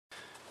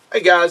Hey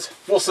guys,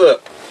 what's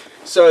up?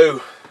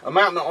 So I'm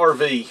out in the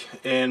RV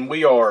and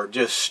we are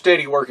just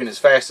steady working as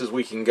fast as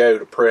we can go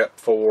to prep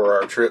for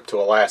our trip to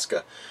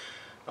Alaska.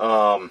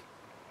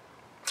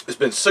 It's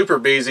been super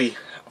busy.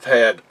 I've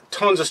had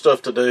tons of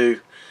stuff to do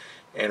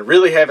and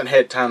really haven't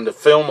had time to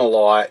film a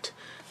lot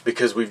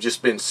because we've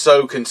just been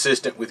so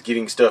consistent with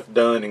getting stuff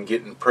done and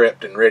getting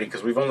prepped and ready,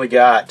 because we've only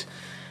got,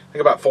 I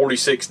think, about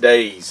 46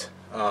 days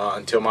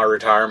until my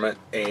retirement,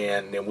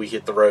 and then we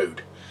hit the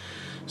road.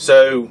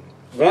 So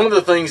one of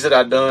the things that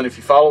I've done, if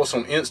you follow us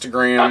on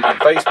Instagram and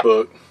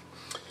Facebook,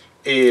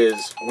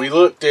 is we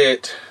looked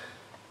at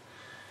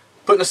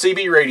putting a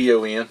CB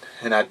radio in,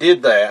 and I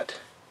did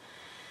that.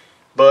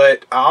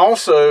 But I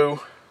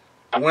also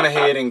went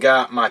ahead and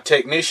got my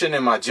technician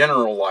and my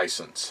general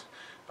license.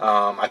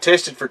 I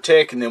tested for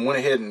tech and then went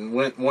ahead and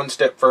went one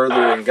step further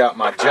and got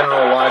my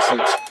general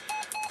license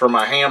for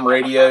my ham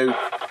radio,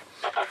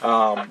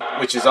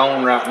 which is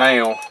on right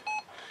now.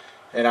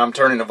 And I'm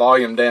turning the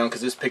volume down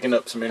because it's picking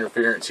up some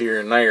interference here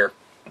and there.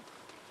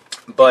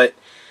 But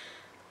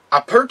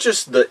I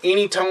purchased the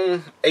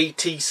Anytone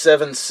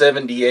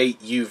AT778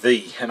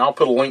 UV, and I'll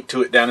put a link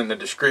to it down in the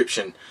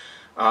description.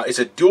 It's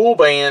a dual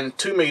band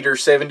 2 meter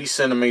 70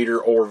 centimeter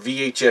or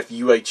VHF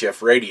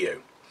UHF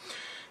radio.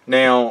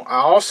 Now I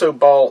also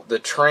bought the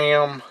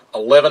Tram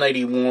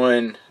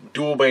 1181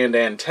 dual band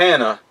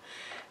antenna,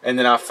 and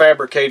then I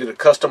fabricated a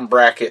custom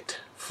bracket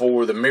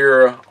for the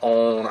mirror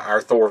on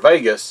our Thor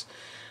Vegas.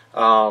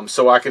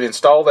 So I could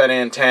install that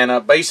antenna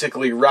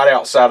basically right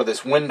outside of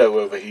this window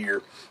over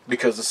here,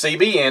 because the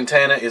CB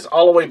antenna is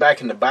all the way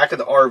back in the back of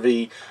the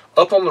RV,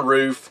 up on the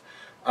roof,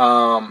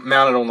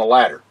 mounted on the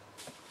ladder.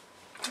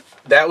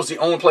 That was the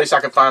only place I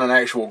could find an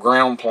actual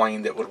ground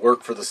plane that would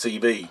work for the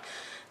CB.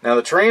 Now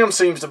the Tram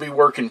seems to be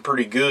working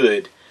pretty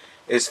good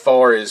as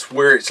far as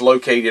where it's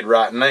located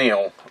right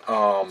now.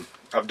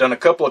 I've done a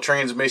couple of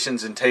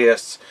transmissions and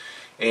tests,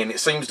 and it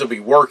seems to be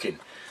working.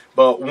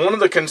 But one of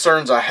the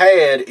concerns I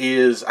had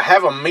is I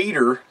have a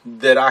meter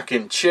that I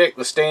can check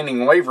the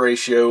standing wave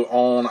ratio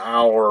on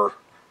our,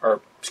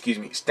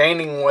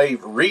 standing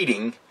wave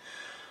reading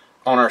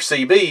on our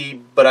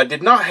CB, but I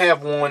did not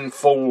have one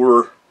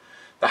for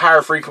the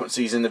higher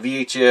frequencies in the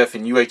VHF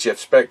and UHF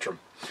spectrum.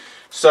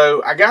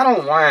 So I got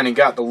online and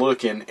got to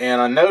looking, and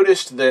I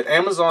noticed that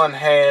Amazon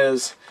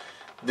has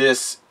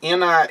this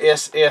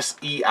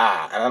NISSEI, and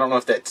I don't know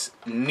if that's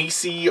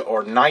NISI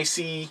or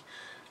NICE,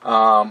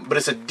 but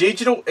it's a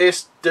digital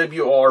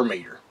SWR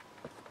meter.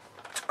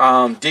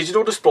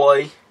 Digital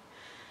display.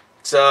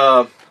 It's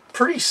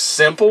pretty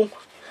simple.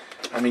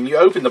 I mean, you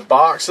open the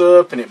box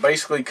up and it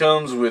basically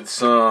comes with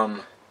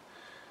some,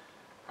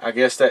 I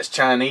guess that's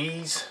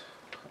Chinese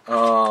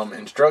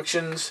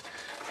instructions.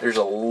 There's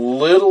a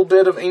little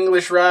bit of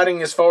English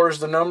writing as far as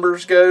the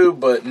numbers go,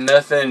 but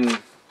nothing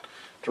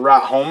to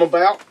write home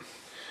about.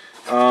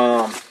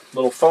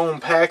 Little foam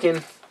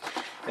packing.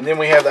 And then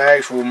we have the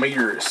actual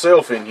meter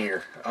itself in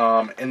here.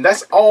 And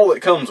that's all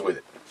that comes with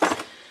it.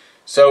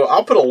 So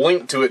I'll put a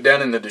link to it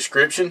down in the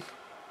description.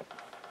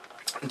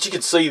 But you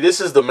can see this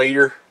is the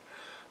meter.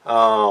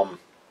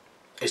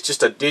 It's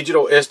just a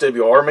digital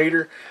SWR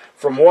meter.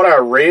 From what I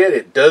read,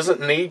 it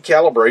doesn't need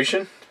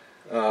calibration.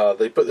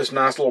 They put this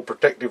nice little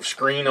protective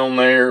screen on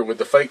there with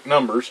the fake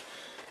numbers.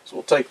 So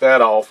we'll take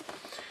that off.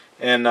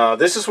 And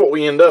this is what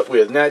we end up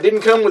with. Now, it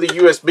didn't come with a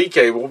USB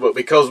cable, but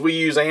because we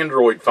use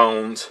Android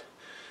phones,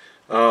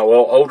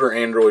 well, older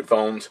Android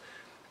phones,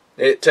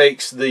 it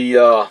takes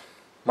the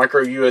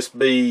micro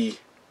USB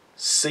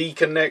C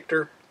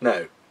connector.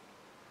 No.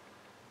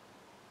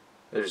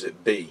 There's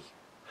it B.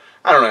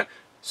 I don't know.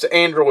 It's an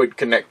Android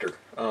connector.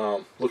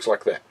 Looks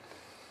like that.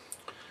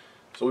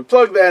 So we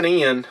plug that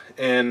in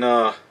and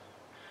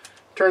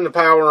turn the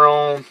power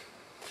on,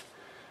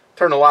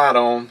 turn the light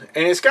on,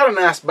 and it's got a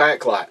nice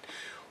backlight.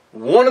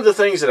 One of the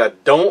things that I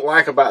don't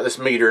like about this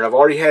meter, and I've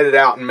already had it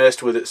out and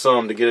messed with it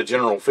some to get a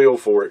general feel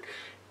for it,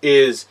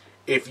 is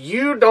if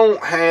you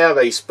don't have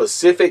a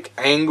specific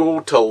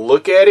angle to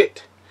look at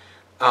it,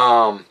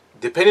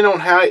 depending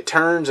on how it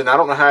turns, and I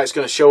don't know how it's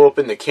going to show up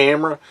in the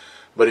camera,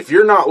 but if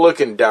you're not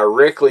looking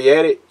directly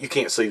at it, you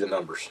can't see the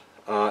numbers.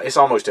 It's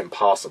almost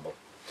impossible.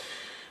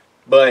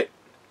 But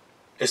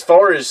as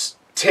far as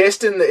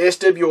testing the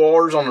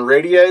SWRs on the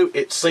radio,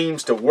 it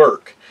seems to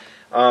work.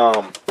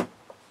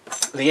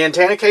 The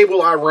antenna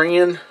cable I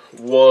ran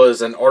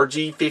was an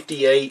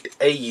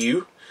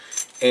RG58AU.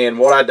 And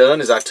what I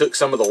done is I took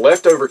some of the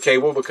leftover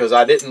cable, because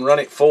I didn't run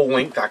it full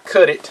length. I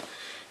cut it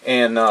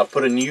and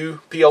put a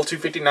new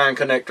PL259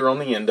 connector on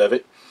the end of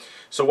it.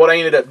 So what I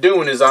ended up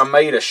doing is I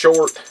made a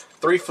short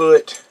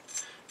 3-foot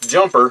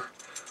jumper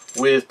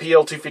with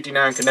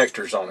PL259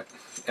 connectors on it.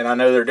 And I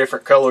know they're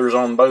different colors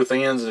on both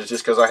ends, and it's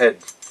just because I had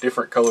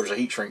different colors of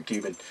heat shrink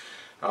tubing.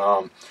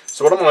 So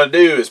what I'm going to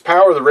do is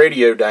power the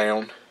radio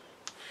down,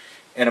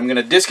 and I'm going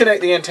to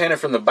disconnect the antenna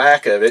from the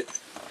back of it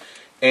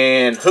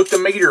and hook the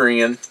meter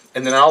in,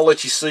 and then I'll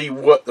let you see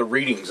what the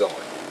readings are.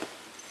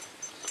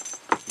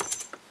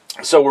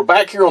 So we're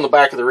back here on the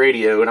back of the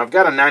radio, and I've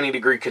got a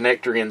 90-degree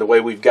connector in the way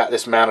we've got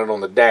this mounted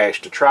on the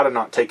dash to try to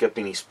not take up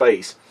any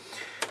space.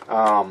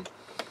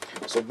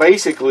 So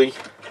basically,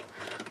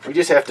 we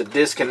just have to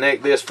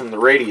disconnect this from the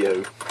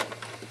radio.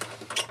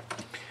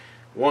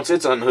 Once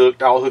it's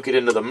unhooked, I'll hook it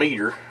into the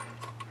meter,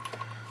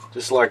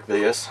 just like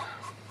this.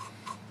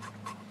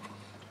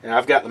 And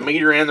I've got the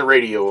meter and the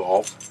radio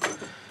off.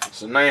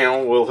 So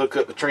now we'll hook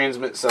up the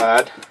transmit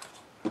side.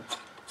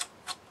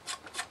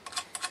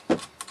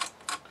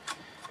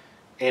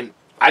 And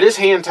I just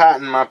hand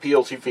tighten my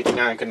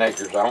PL259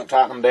 connectors. I don't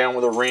tighten them down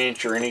with a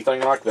wrench or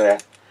anything like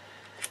that.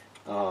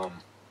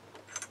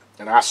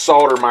 And I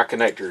solder my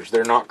connectors.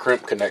 They're not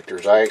crimp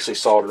connectors. I actually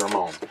solder them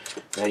on.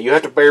 Now you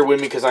have to bear with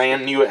me because I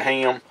am new at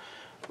ham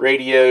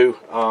radio.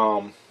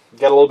 Got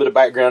a little bit of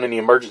background in the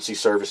emergency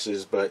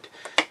services, but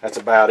that's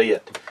about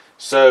it.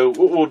 So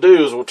what we'll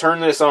do is we'll turn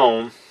this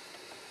on.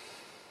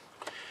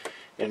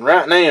 And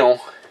right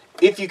now,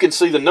 if you can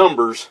see the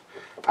numbers,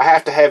 I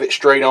have to have it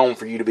straight on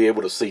for you to be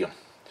able to see them.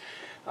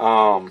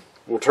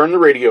 We'll turn the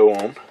radio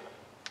on.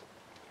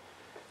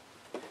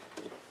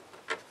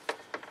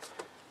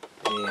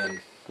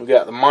 And we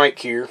got the mic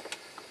here.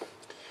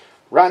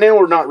 Right now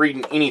we're not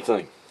reading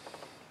anything.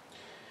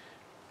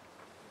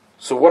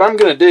 So what I'm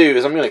going to do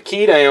is I'm going to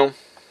key down.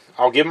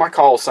 I'll give my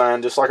call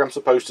sign just like I'm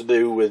supposed to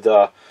do with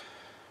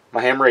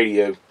my ham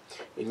radio.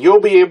 And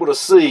you'll be able to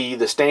see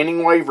the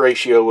standing wave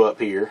ratio up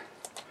here.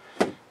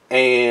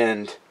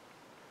 And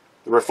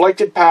the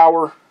reflected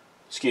power,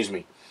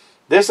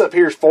 this up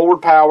here is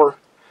forward power,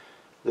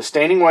 the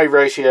standing wave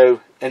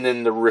ratio, and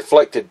then the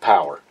reflected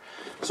power.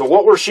 So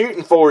what we're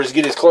shooting for is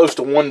get as close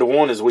to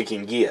 1-to-1 as we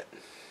can get.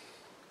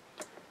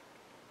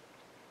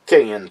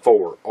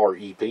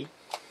 KN4REP.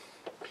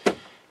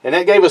 And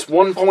that gave us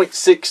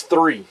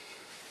 1.63.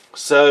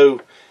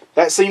 So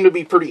that seemed to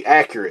be pretty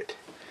accurate.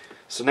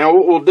 So now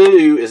what we'll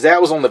do is,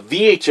 that was on the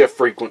VHF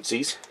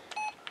frequencies.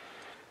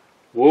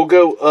 We'll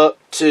go up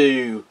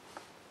to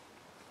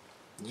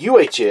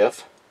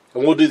UHF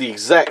and we'll do the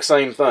exact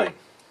same thing.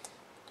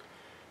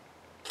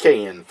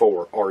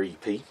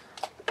 KN4REP.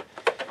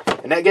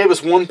 And that gave us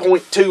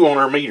 1.2 on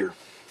our meter.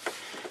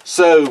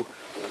 So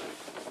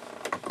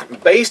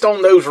based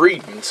on those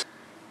readings,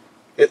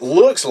 it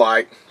looks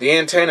like the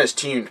antenna is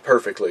tuned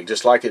perfectly,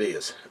 just like it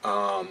is.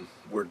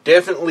 We're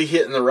definitely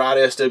hitting the right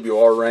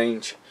SWR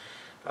range.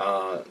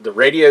 The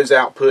radio's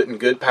outputting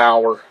good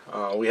power.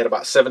 We had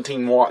about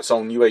 17 watts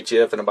on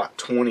UHF and about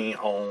 20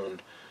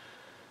 on,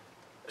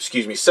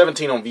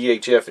 17 on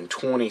VHF and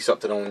 20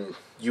 something on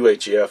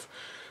UHF.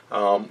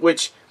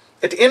 Which,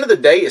 at the end of the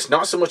day, it's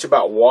not so much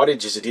about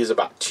wattage as it is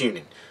about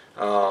tuning.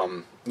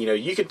 You know,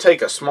 you could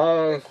take a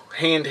small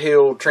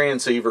handheld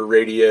transceiver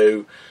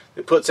radio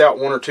that puts out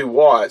 1 or 2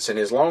 watts, and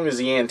as long as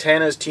the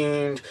antenna is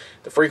tuned,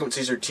 the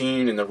frequencies are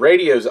tuned, and the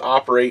radio is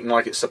operating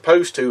like it's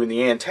supposed to, and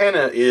the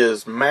antenna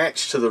is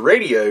matched to the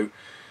radio,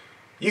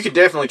 you could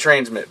definitely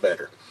transmit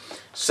better.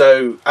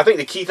 So I think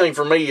the key thing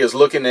for me is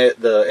looking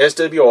at the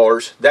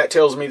SWRs. That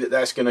tells me that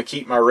that's going to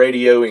keep my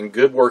radio in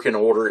good working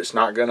order. It's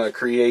not going to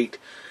create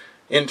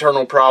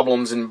internal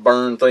problems and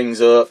burn things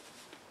up.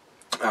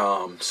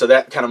 So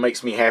that kind of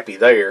makes me happy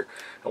there.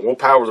 And we'll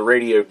power the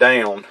radio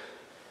down.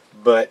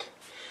 But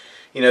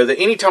you know, the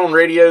Anytone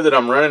radio that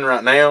I'm running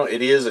right now,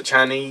 it is a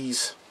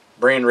Chinese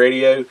brand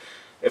radio.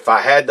 If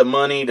I had the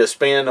money to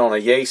spend on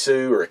a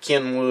Yaesu or a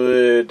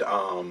Kenwood,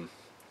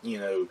 you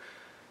know,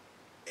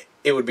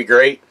 it would be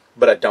great,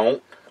 but I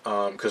don't,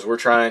 because we're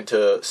trying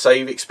to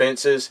save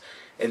expenses.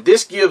 And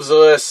this gives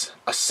us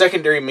a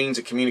secondary means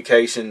of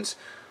communications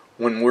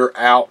when we're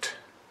out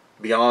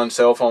beyond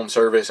cell phone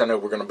service. I know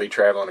we're going to be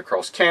traveling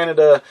across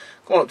Canada,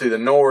 going up through the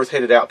north,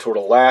 headed out toward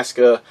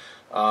Alaska.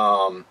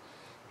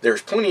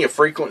 There's plenty of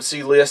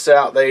frequency lists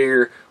out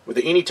there. With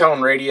the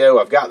Anytone radio,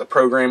 I've got the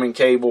programming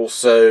cable,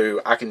 so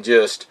I can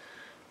just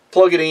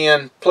plug it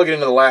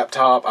into the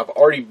laptop. I've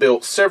already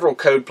built several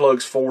code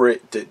plugs for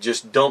it that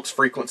just dumps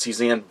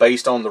frequencies in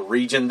based on the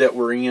region that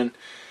we're in,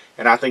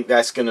 and I think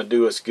that's going to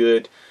do us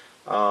good.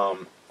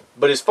 But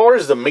as far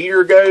as the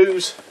meter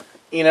goes,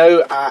 you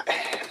know, I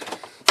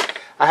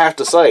have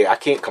to say I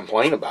can't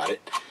complain about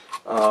it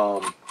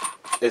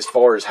as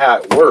far as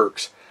how it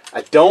works.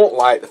 I don't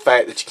like the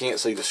fact that you can't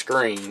see the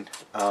screen.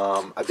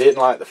 I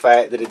didn't like the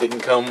fact that it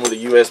didn't come with a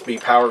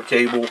USB power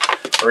cable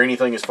or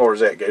anything as far as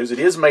that goes. It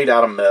is made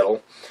out of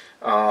metal.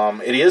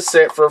 It is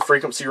set for a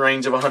frequency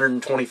range of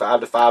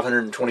 125 to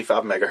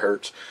 525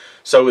 megahertz.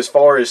 So as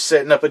far as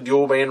setting up a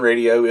dual band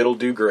radio, it'll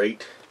do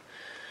great.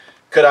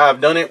 Could I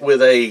have done it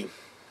with a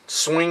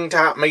swing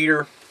type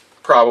meter?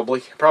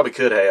 Probably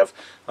could have.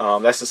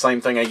 That's the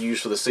same thing I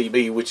use for the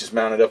CB, which is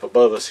mounted up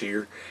above us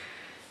here.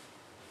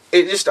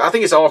 I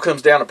think it all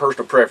comes down to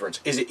personal preference.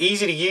 Is it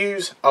easy to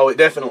use? Oh, it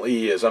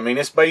definitely is. I mean,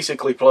 it's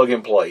basically plug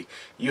and play.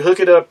 You hook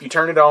it up, you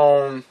turn it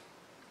on,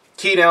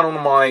 key down on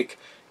the mic,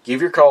 give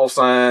your call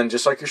sign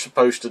just like you're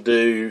supposed to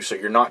do, so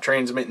you're not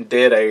transmitting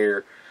dead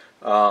air.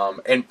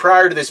 And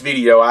prior to this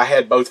video, I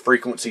had both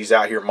frequencies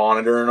out here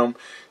monitoring them,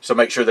 so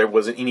make sure there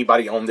wasn't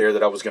anybody on there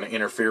that I was going to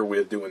interfere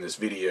with doing this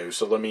video.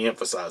 So let me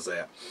emphasize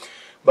that.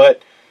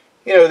 But,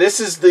 you know, this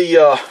is the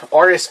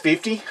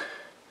RS50.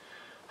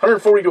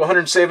 140 to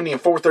 170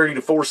 and 430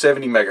 to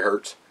 470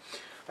 megahertz.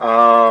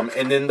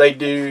 And then they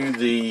do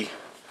the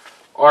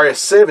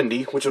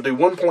RS70, which will do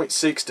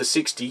 1.6 to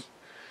 60.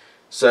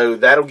 So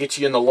that'll get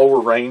you in the lower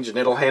range, and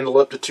it'll handle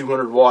up to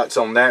 200 watts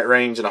on that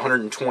range and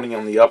 120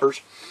 on the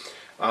uppers.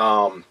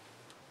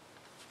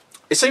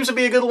 It seems to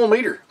be a good little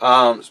meter.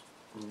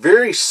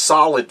 Very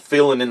solid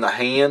feeling in the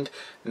hand.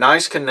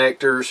 Nice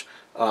connectors.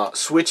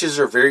 Switches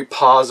are very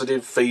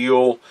positive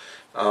feel.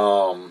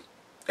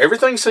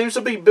 Everything seems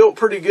to be built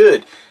pretty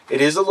good.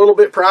 It is a little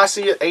bit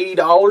pricey at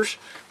 $80,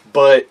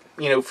 but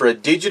you know, for a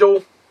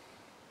digital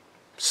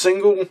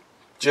single,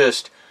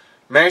 just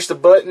mash the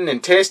button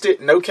and test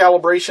it, no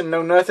calibration,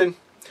 no nothing,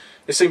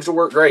 it seems to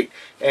work great.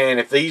 And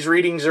if these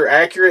readings are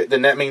accurate,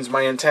 then that means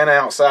my antenna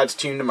outside's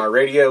tuned to my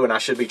radio, and I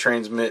should be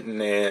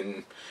transmitting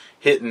and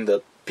hitting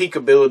the peak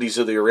abilities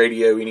of the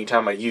radio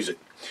anytime I use it.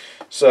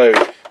 So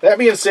that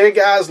being said,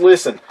 guys,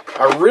 listen,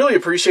 I really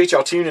appreciate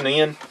y'all tuning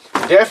in.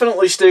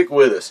 Definitely stick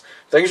with us.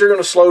 Things are going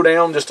to slow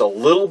down just a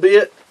little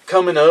bit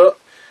coming up,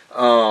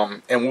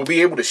 and we'll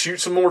be able to shoot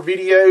some more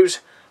videos.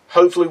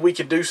 Hopefully we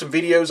can do some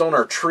videos on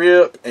our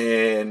trip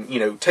and, you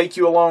know, take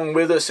you along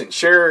with us and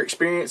share our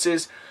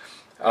experiences.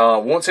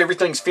 Once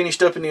everything's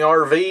finished up in the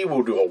RV,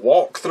 we'll do a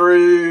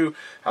walkthrough.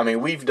 I mean,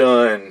 we've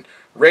done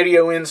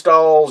radio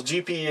installs,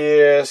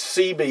 GPS,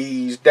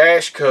 CBs,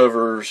 dash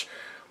covers.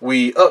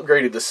 We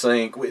upgraded the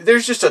sync.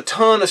 There's just a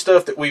ton of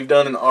stuff that we've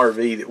done in the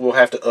RV that we'll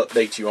have to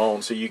update you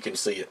on so you can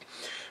see it.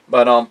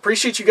 But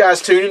appreciate you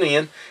guys tuning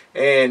in,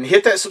 and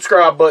hit that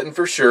subscribe button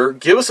for sure.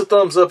 Give us a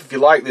thumbs up if you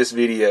like this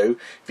video.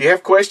 If you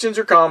have questions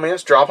or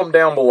comments, drop them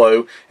down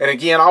below. And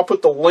again, I'll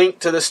put the link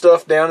to this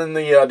stuff down in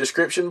the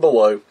description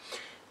below.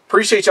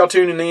 Appreciate y'all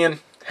tuning in.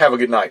 Have a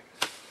good night.